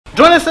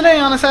Join us today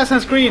on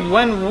Assassin's Creed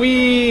when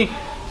we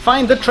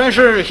find the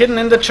treasure hidden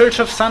in the Church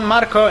of San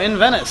Marco in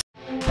Venice.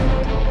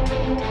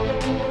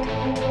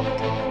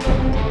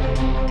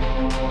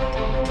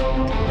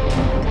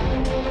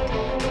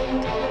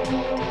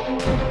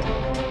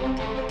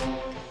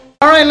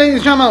 Alright, ladies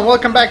and gentlemen,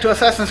 welcome back to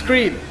Assassin's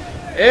Creed.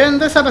 In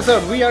this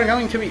episode, we are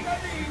going to be...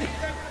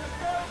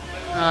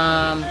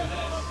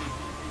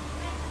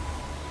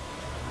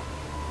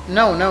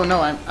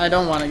 No, I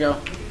don't want to go.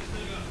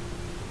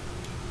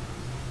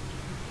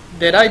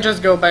 Did I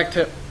just go back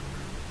to...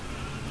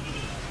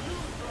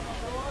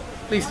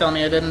 Please tell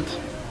me I didn't.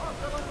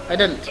 I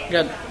didn't.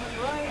 Good.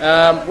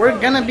 We're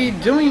gonna be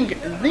doing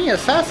the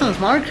Assassin's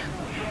Mark.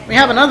 We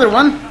have another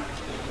one.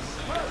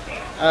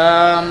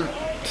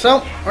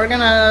 So I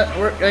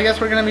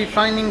guess we're gonna be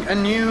finding a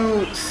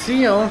new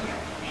seal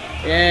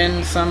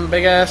in some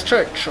big ass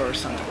church or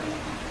something.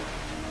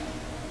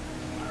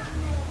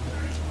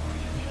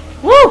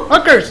 Woo!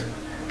 Hookers!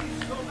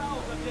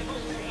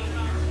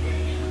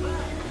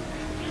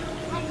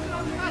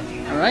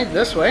 Alright,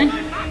 this way.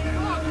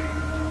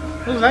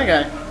 Who's that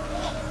guy?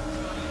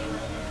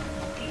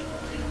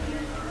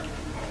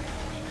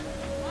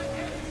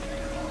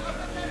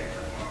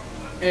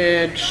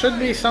 It should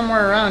be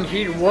somewhere around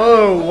here.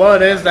 Whoa,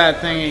 what is that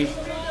thingy?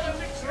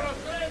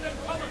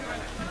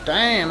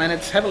 Damn, and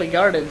it's heavily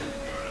guarded.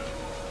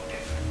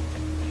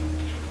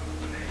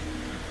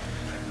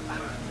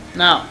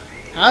 Now,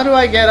 how do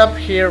I get up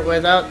here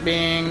without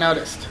being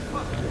noticed?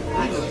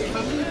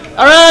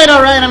 Alright,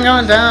 I'm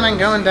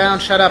going down,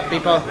 shut up,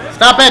 people.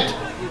 Stop it!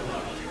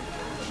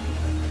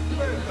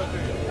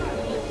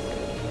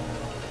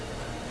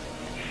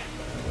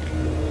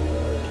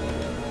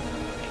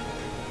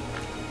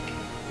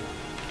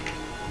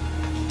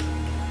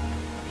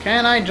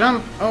 Can I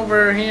jump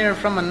over here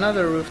from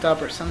another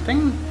rooftop or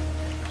something?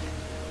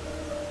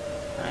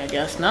 I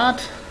guess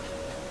not.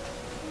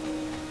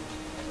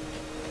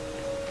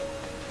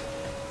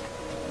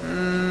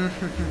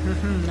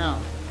 No.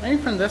 Maybe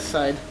from this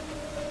side.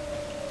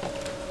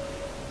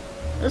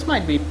 This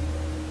might be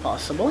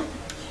possible.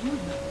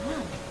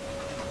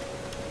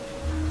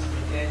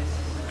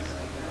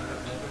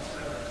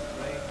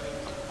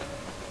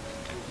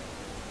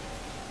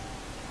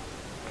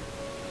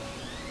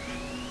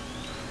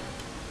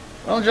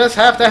 We'll just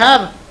have to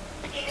have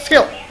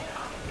skill.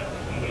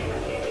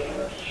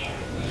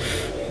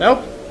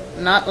 Nope,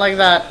 not like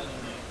that.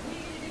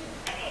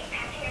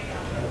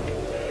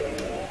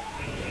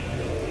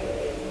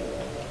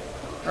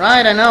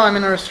 Right, I know I'm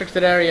in a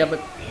restricted area,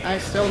 but I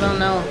still don't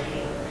know.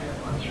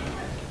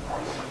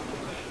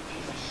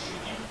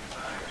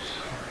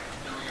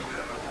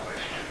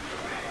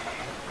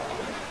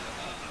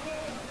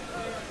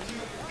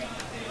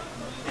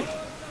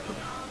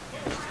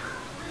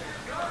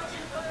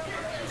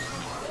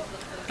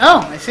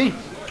 Oh, I see.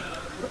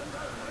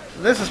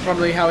 This is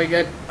probably how we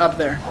get up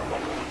there.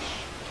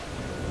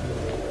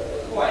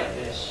 Quite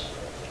this.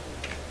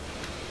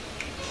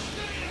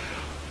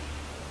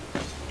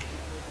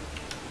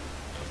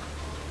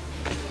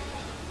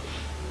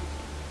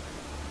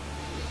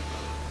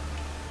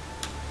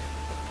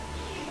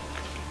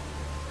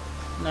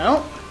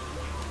 No.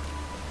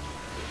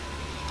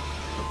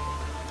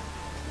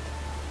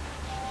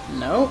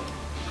 No,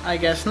 I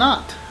guess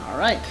not.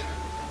 Alright.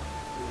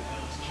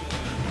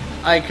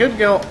 I could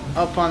go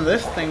up on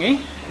this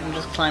thingy and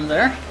just climb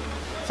there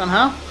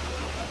somehow.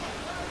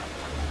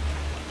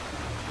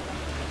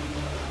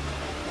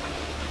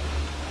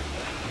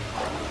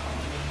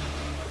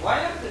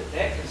 Why not the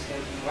deck is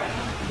heavy? Why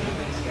not the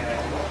humans guy?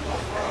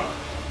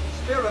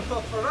 Spare a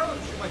thought for others,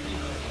 my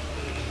people.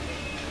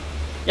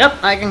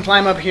 Yep, I can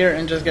climb up here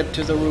and just get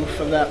to the roof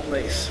of that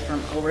place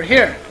from over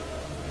here.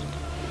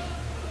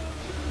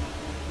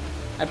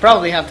 I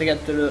probably have to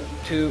get to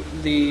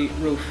the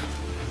roof.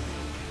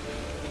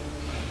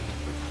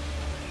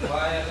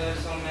 Why are there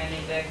so many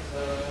decks?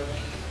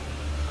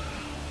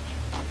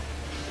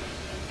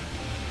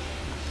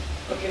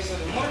 Okay, so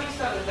the more you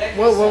start the deck,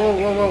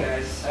 Whoa.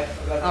 guys, I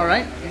forgot.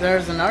 Alright,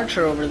 there's an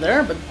archer over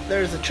there, but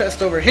there's a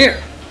chest over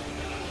here.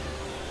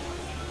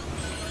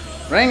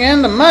 Bring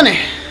in the money!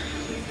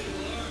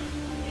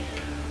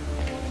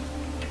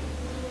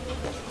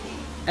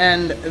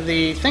 And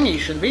the thingy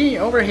should be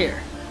over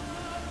here.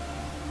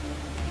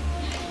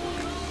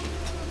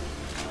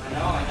 I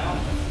know.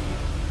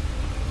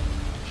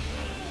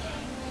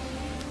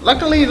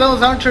 Luckily,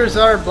 those archers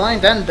are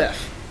blind and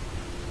deaf.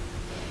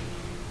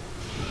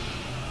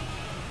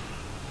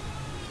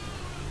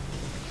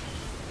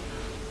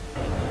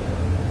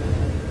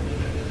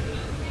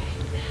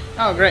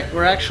 Oh great,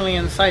 we're actually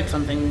inside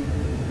something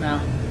now.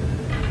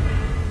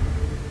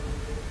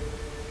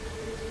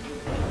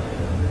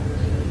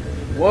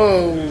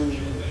 Whoa,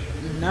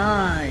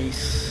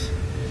 nice.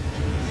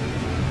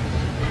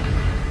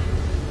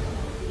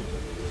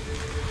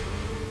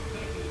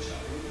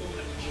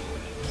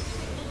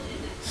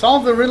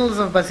 Solve the riddles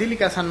of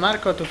Basilica San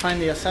Marco to find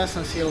the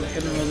assassin seal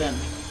hidden within.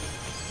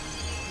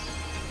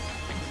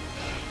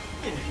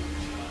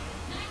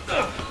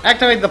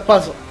 Activate the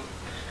puzzle.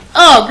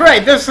 Oh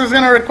great, this is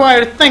going to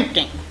require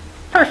thinking.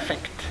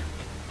 Perfect.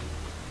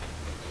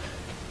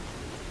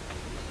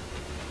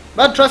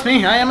 But trust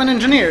me, I am an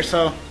engineer,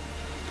 so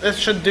this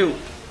should do.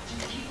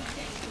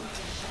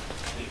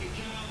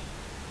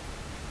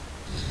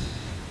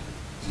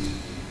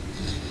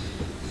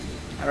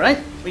 Alright,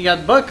 we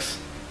got books.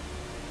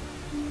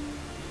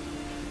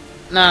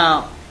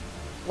 Now,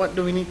 what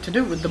do we need to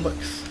do with the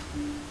books?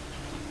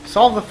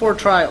 Solve the 4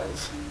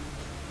 trials.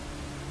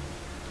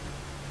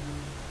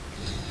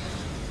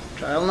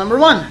 Trial number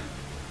 1.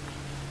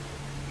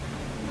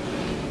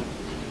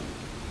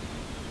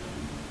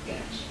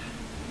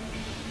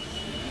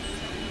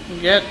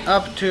 Get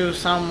up to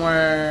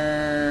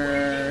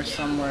somewhere.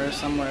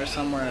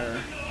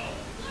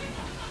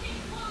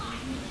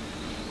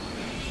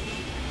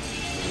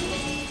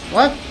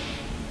 What?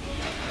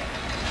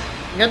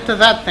 Get to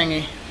that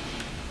thingy.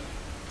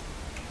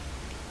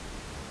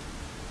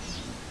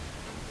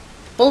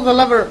 Pull the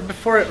lever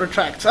before it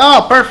retracts.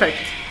 Oh, perfect.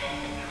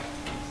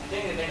 I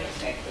think the thing is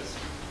cactus.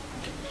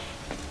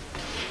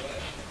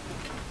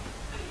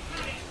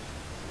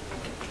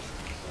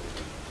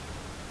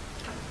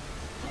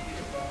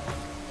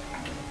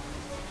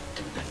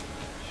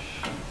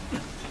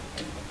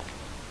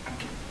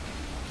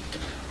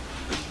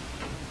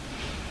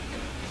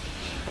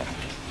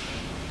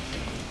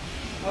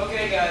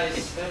 Okay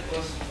guys, that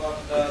was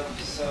fucked up,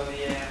 so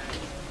yeah.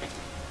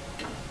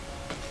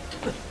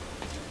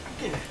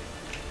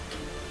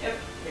 Yep,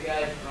 the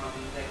guy from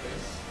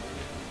Texas.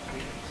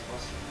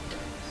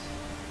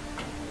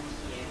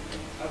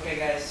 Yeah. Okay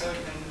guys, so if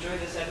you enjoyed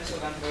this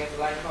episode, don't forget to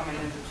like, comment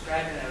and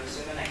subscribe, and I will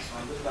see you in the next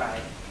one.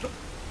 Goodbye.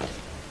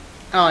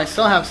 Oh, I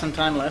still have some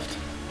time left.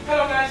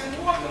 Hello guys, and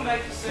welcome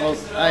back to Well,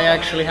 I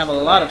actually have a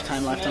lot of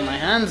time left on my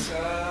hands.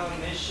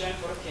 Mission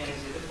for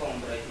Kenzie, the phone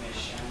break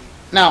mission.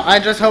 Now, I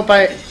just hope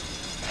I...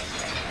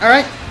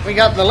 Alright, we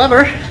got the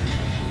lever.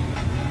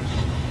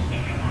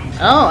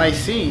 Oh, I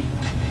see.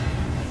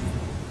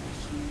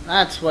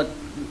 That's what...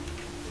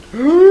 That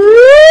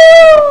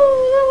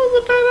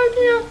was a bad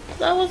idea.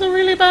 That was a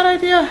really bad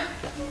idea.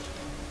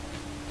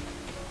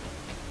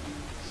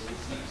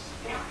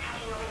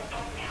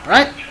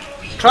 Alright,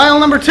 trial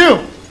number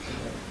 2.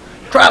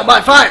 Trial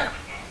by fire.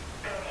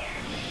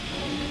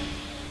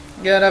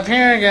 Get up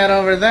here, get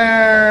over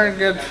there,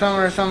 get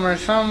somewhere,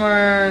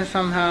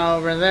 somehow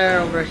over there,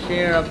 over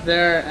here, up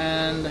there,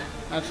 and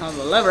that's not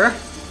the lever.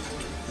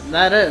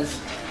 That is.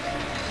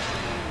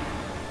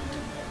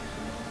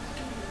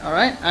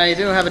 Alright, I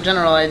do have a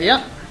general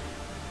idea.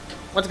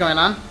 What's going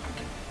on?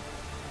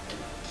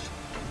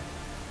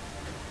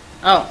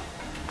 Oh.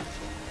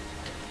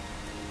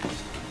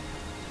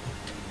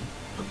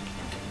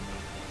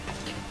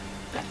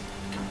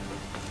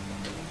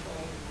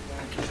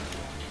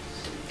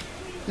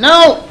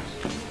 No!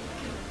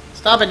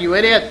 Stop it, you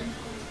idiot.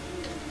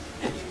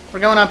 We're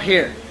going up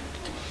here.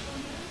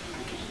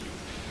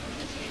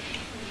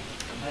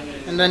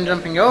 And then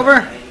jumping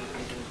over.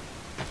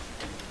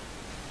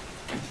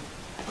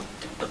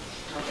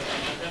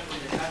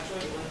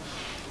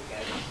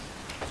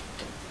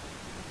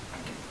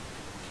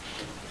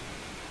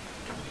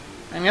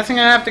 I'm guessing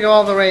I have to go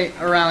all the way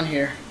around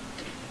here.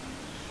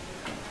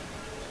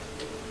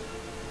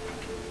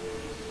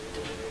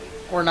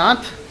 Or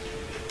not.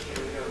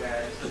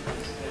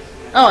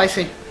 Oh, I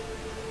see.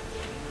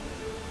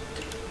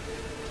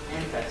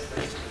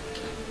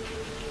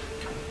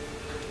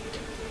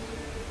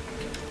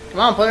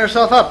 Come on, pull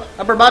yourself up.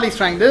 Upper body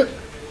strength, dude.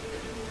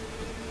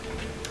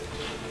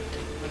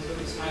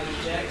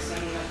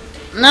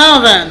 Now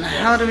then,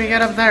 how do we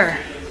get up there?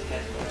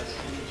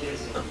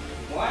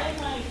 Why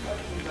am I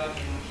fucking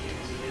talking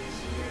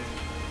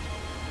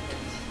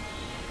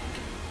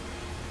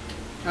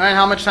Alright,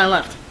 how much time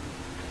left?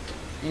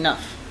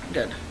 Enough.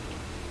 Good.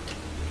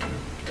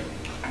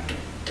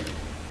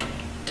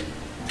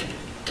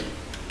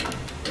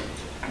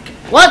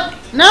 What?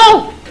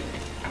 No!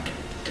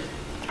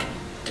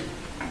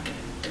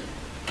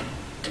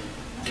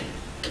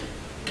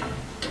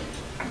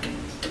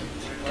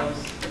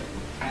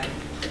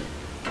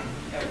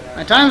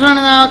 My time's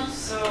running out.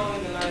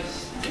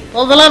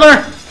 Pull the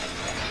lever.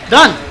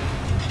 Done.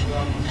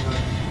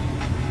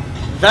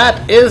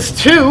 That is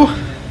 2.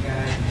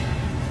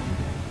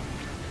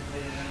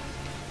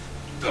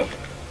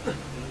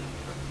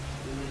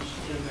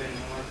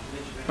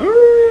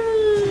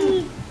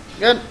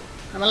 Good.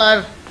 I'm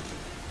alive.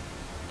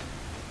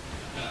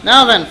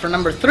 Now then, for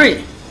number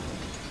 3.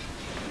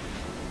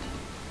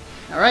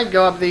 Alright,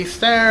 go up these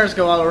stairs,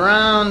 go all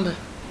around.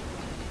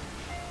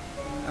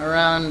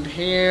 Around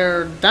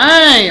here.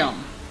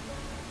 Damn!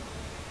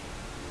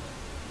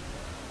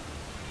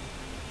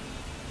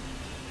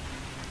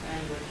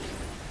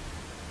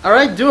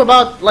 Alright, do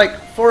about like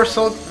 4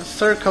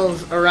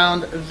 circles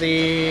around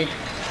this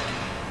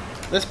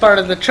part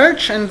of the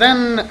church, and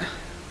then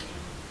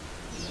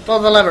pull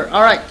the lever.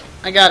 Alright,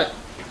 I got it.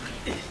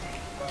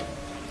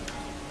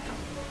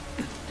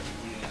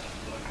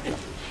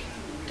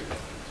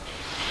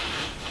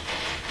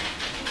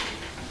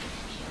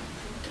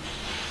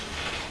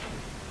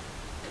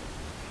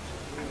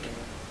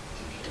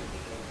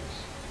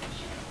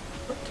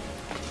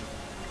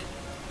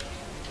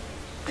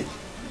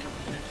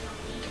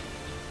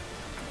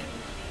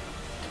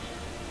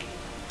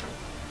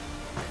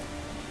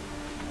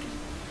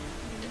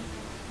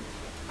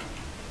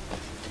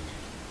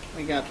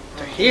 got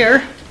to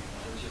here.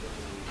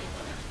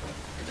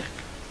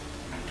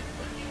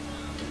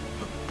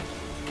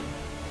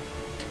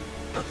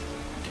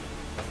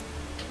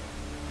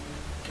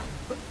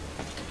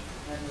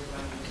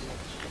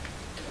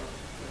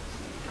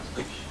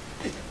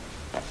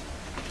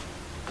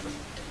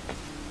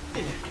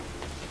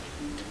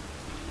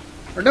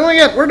 We're doing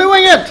it! We're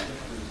doing it!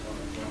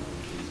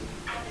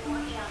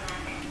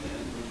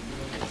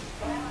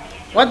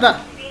 What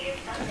the?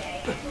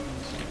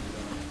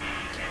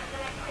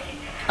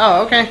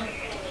 Oh, okay.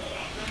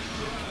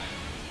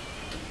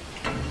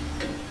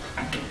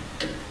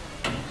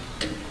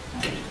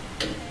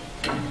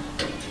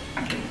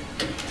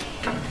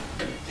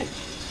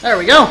 There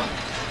we go.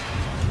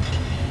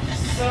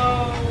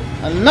 So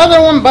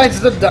Another one bites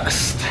the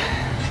dust.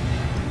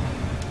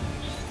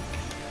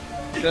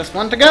 Just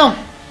one to go.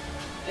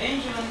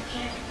 Angel and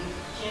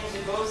Kinsey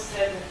both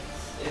said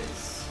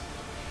it's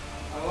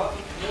a lot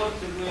of work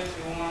to do if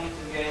you want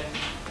to get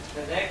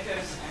the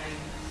deckers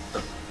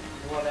and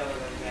whatever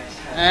the guys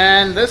have.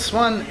 And this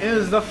one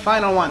is the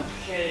final one.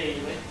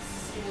 Okay, let's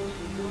see what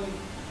we're doing.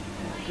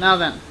 Now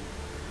then.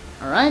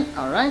 Alright,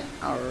 alright,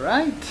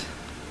 alright.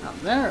 Up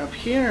there, up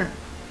here.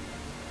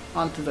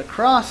 Onto the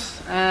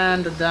cross.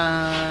 And,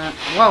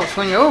 well,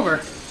 swing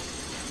over.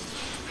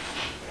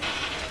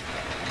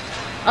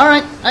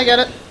 Alright, I get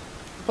it.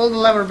 Pull the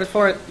lever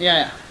before it...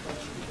 Yeah.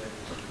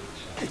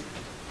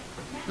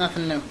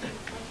 Nothing new.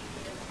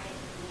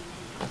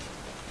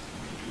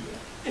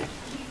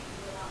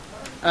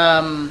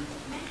 Oh,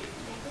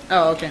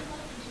 okay.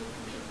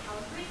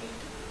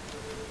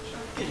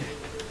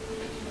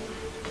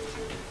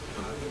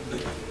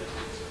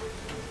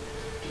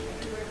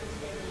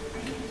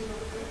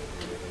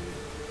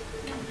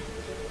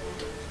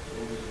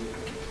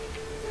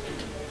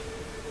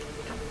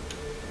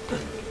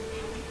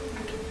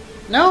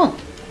 No!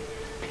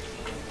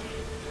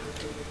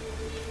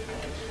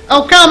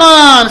 Oh, come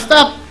on!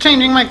 Stop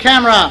changing my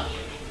camera!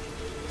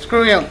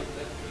 Screw you.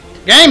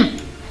 Game!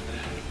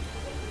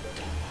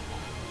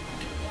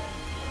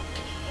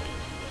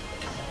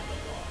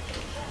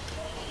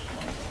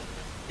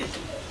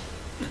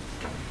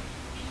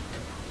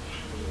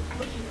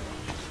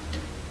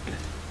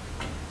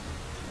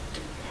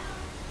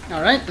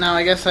 Alright, now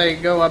I guess I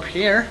go up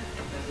here.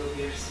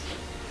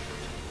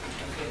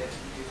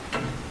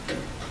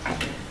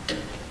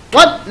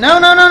 What? No,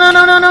 no, no, no,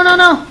 no, no, no, no,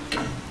 no!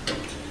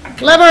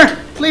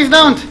 Lever! Please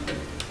don't!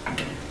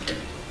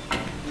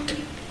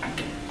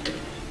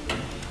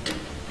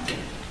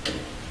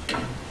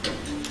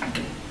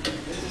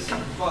 This is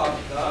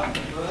fucked up,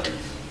 but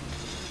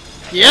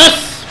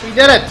Yes! We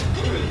did it!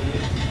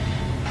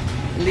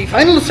 In the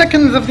final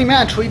seconds of the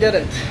match, we did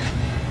it.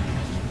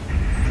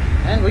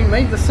 And we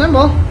made the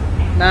symbol.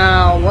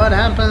 Now, what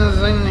happens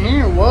in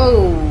here?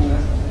 Whoa!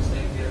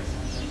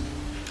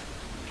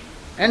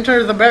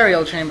 Enter the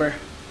burial chamber.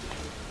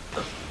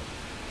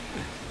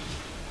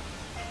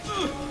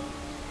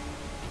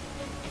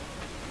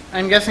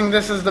 I'm guessing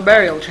this is the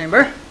burial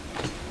chamber.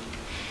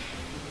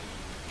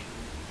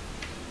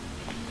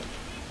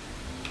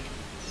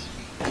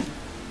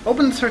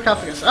 Open the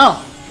sarcophagus.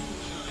 Oh.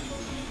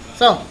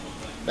 So,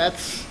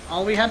 that's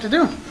all we had to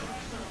do.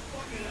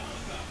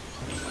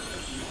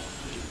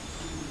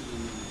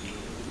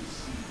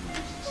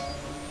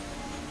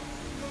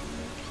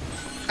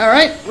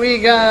 Alright, we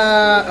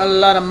got a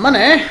lot of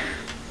money.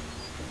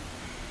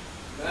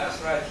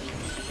 that's right.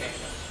 Okay.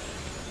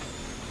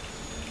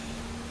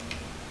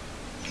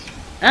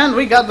 And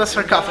we got the We got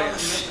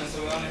sarcophagus. all the missions,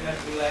 so we only have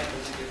 2 left.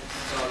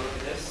 So look at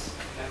this.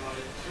 We have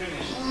only 3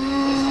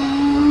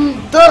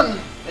 missions. Done!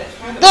 Let's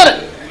find Did it!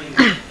 I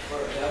mean, for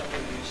the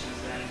upcoming missions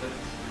then, but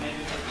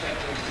maybe for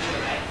chapter 2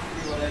 or act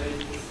 3, whatever it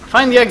is.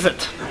 Find the exit.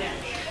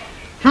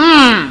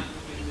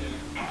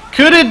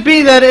 Could it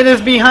be that it is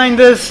behind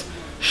this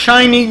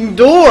shining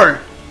door?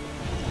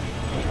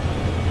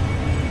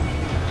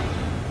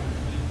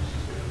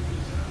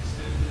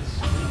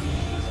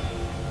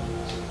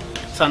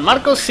 San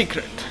Marco's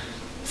secret.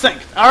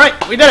 Synced.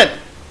 Alright, we did it!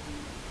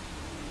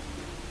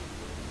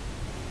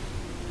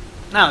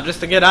 Now, just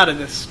to get out of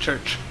this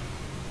church.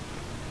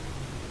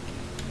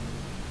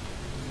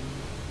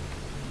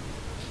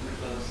 We're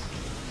close.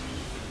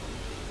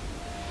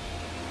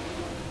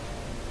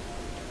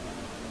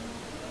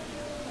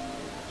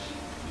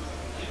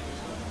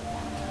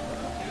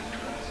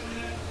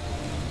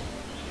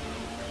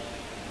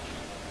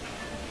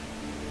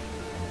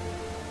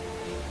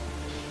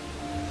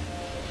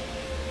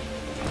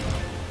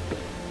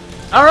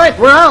 Alright,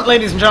 we're out,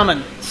 ladies and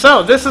gentlemen.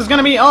 So, this is going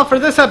to be all for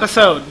this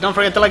episode. Don't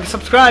forget to like and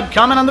subscribe,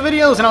 comment on the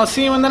videos, and I'll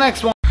see you in the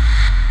next one.